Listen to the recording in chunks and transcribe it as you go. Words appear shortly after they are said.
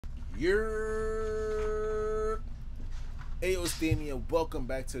You're Ayo, it's Damien. Welcome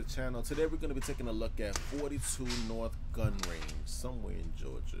back to the channel. Today we're going to be taking a look at 42 North Gun Range, somewhere in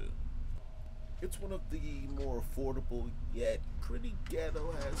Georgia. It's one of the more affordable yet pretty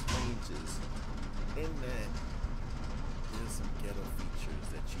ghetto-ass ranges, in that there's some ghetto features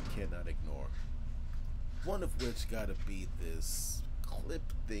that you cannot ignore. One of which gotta be this clip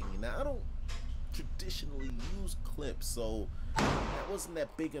thing. Now, I don't traditionally use clips, so that wasn't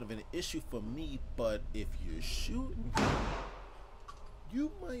that big of an issue for me, but if you're shooting,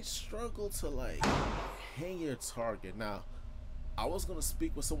 you might struggle to like hang your target. Now, I was gonna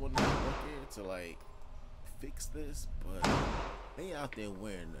speak with someone working to like fix this, but they out there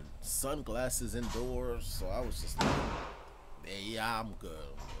wearing the sunglasses indoors, so I was just like, yeah, I'm good.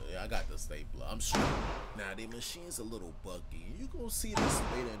 Yeah, I got the stapler. I'm straight. Now, the machine's a little buggy. You gonna see this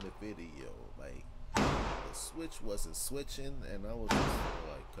later in the video. Like, the switch wasn't switching, and I was just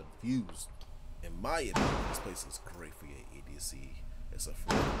like confused. In my opinion, this place is great for your ADC. It's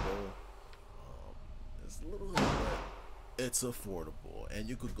affordable. It's a little, but it's affordable, and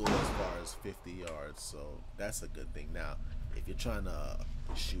you could go as far as 50 yards. So that's a good thing. Now, if you're trying to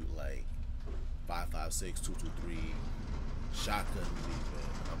shoot like 5.56, 2.23. shotgun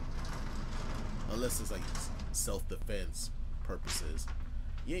even, unless it's like self-defense purposes,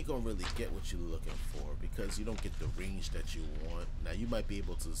 you ain't gonna really get what you're looking for because you don't get the range that you want. Now, you might be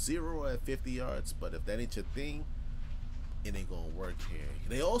able to zero at 50 yards, but if that ain't your thing, it ain't gonna work here.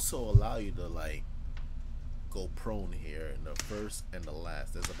 They also allow you to like go prone here in the first and the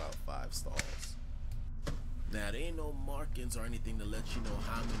last. There's about 5 stalls. Now, there ain't no markings or anything to let you know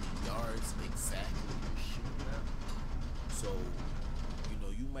how many yards exactly you're shooting at. So, you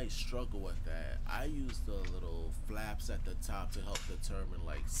know, you might struggle with that. I use the little flaps at the top to help determine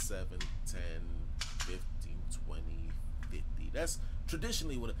like 7, 10, 15, 20, 50. That's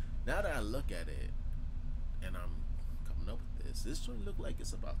traditionally what, now that I look at it and I'm coming up with this joint look like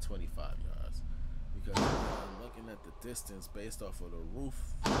it's about 25 yards. Because I'm looking at the distance based off of the roof,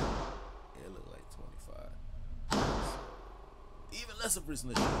 it look like 25. So, even less of a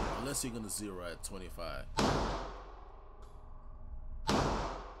reason to shoot, unless you're gonna zero at 25.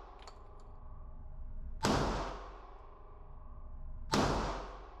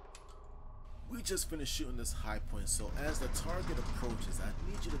 We just finished shooting this high point, so as the target approaches, I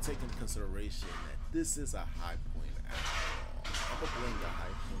need you to take into consideration that this is a high point after all. I'm gonna blame the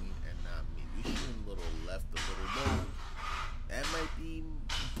high point and not me. We shooting a little left, a little low. That might be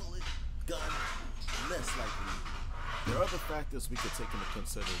bullet gun, less likely. There are other factors we could take into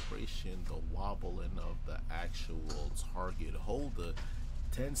consideration. The wobbling of the actual target holder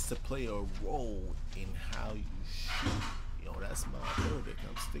tends to play a role in how you shoot. You know, that's my verdict.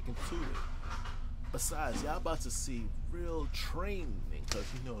 I'm sticking to it. Besides, y'all about to see real training, because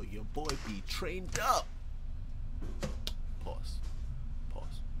you know your boy be trained up. Pause.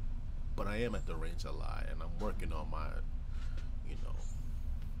 But I am at the range a lot, and I'm working on my, you know,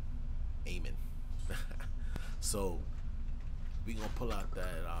 aiming. So we gonna pull out that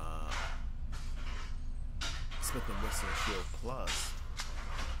Smith & Wesson Shield Plus,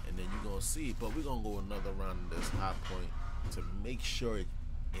 and then you gonna see. But we're gonna go another round in this high point to make sure it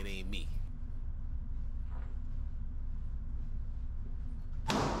ain't me.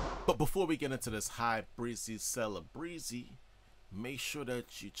 But before we get into this high breezy celebrezzy, make sure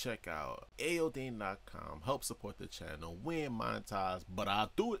that you check out ayodane.com. Help support the channel. We ain't monetized, but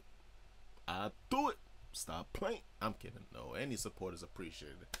I'll do it. Stop playing. I'm kidding. No, any support is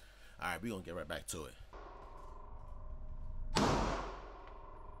appreciated. Alright, we're gonna get right back to it.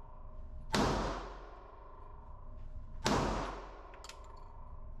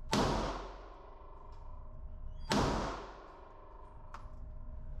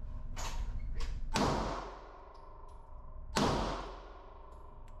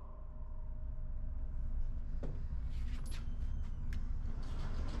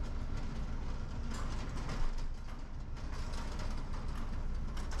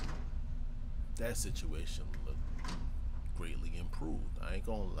 That situation looked greatly improved. I ain't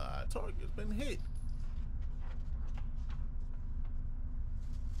gonna lie. Target's been hit.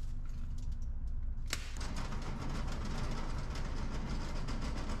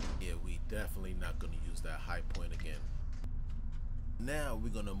 Yeah, we definitely not gonna use that high point again. Now we're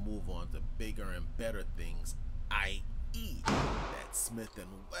gonna move on to bigger and better things, i.e. that Smith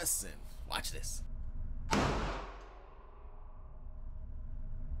 & Wesson. Watch this.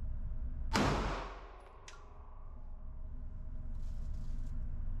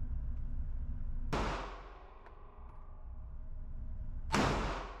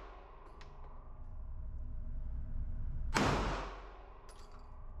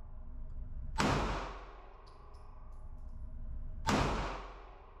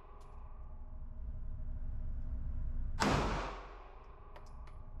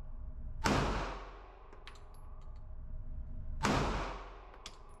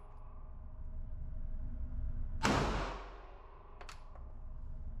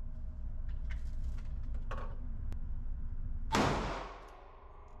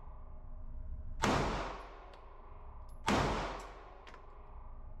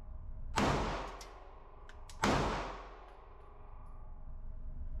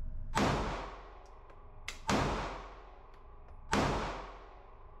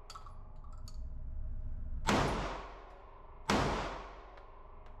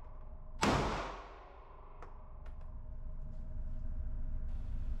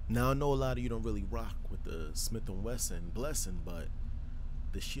 Now I know a lot of you don't really rock with the Smith & Wesson Blessing, but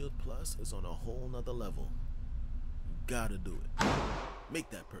the Shield Plus is on a whole nother level. You gotta do it. Make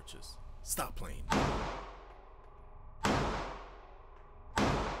that purchase. Stop playing.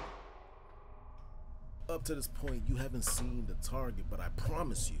 Up to this point, you haven't seen the target, but I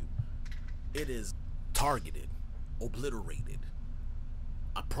promise you, it is targeted, obliterated.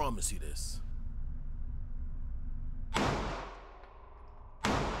 I promise you this.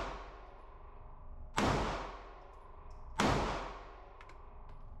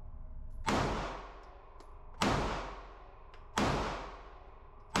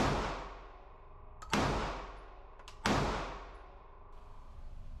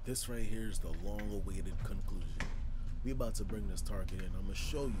 This right here is the long-awaited conclusion. We about to bring this target in. I'm gonna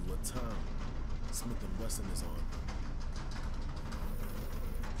show you what time Smith & Wesson is on.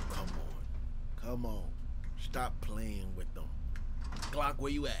 Come on, come on. Stop playing with them. Glock,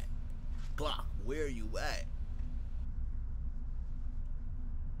 where you at? Glock, where you at?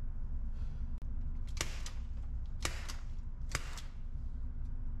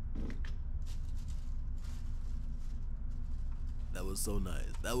 That was so nice.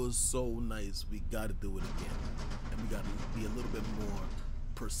 That was so nice. We gotta do it again. And we gotta be a little bit more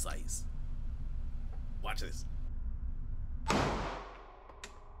precise. Watch this.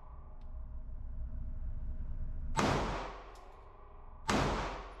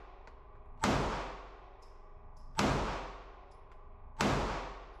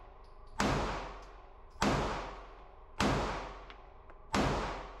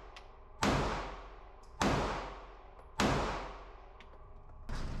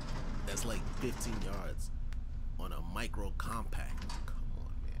 That's like 15 yards on a micro compact. Come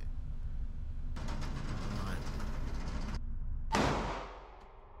on, man. Come on.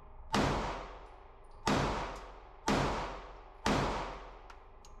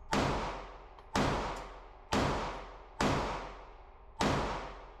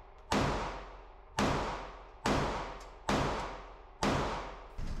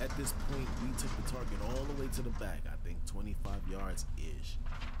 At this point, we took the target all the way to the back, I think 25 yards-ish.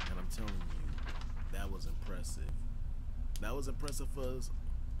 And I'm telling you, that was impressive. That was impressive for us,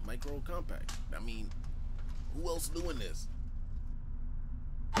 micro compact. I mean, who else doing this?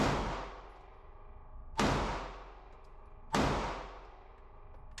 I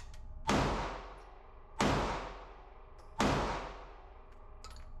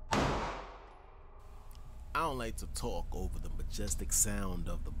don't like to talk over the majestic sound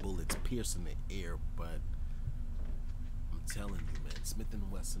of the bullets piercing the air, but I'm telling you, man, Smith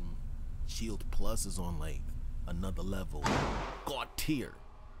 & Wesson Shield Plus is on like another level, God tier.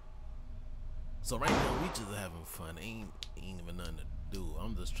 So right now we just having fun. Ain't even nothing to do.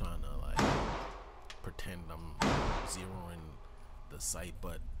 I'm just trying to like pretend I'm zeroing the sight,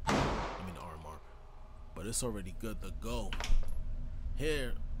 but I mean the RMR. But it's already good to go.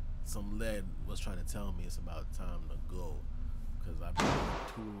 Here, some lead was trying to tell me it's about time to go, because I've been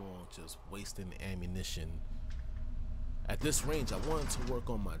too long just wasting ammunition. At this range, I wanted to work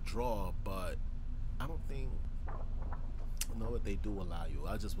on my draw, but I don't think, I know what they do allow you.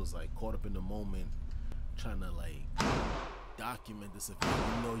 I just was like caught up in the moment, trying to like document this event.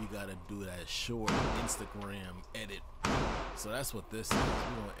 You know you gotta do that short Instagram edit. So that's what this is.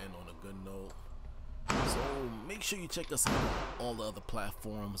 We're gonna end on a good note. So make sure you check us out on all the other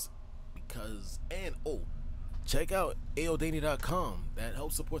platforms, because, and oh, check out aodany.com. That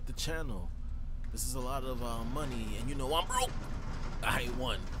helps support the channel. This is a lot of money, and you know I'm broke. I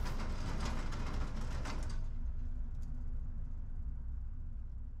won.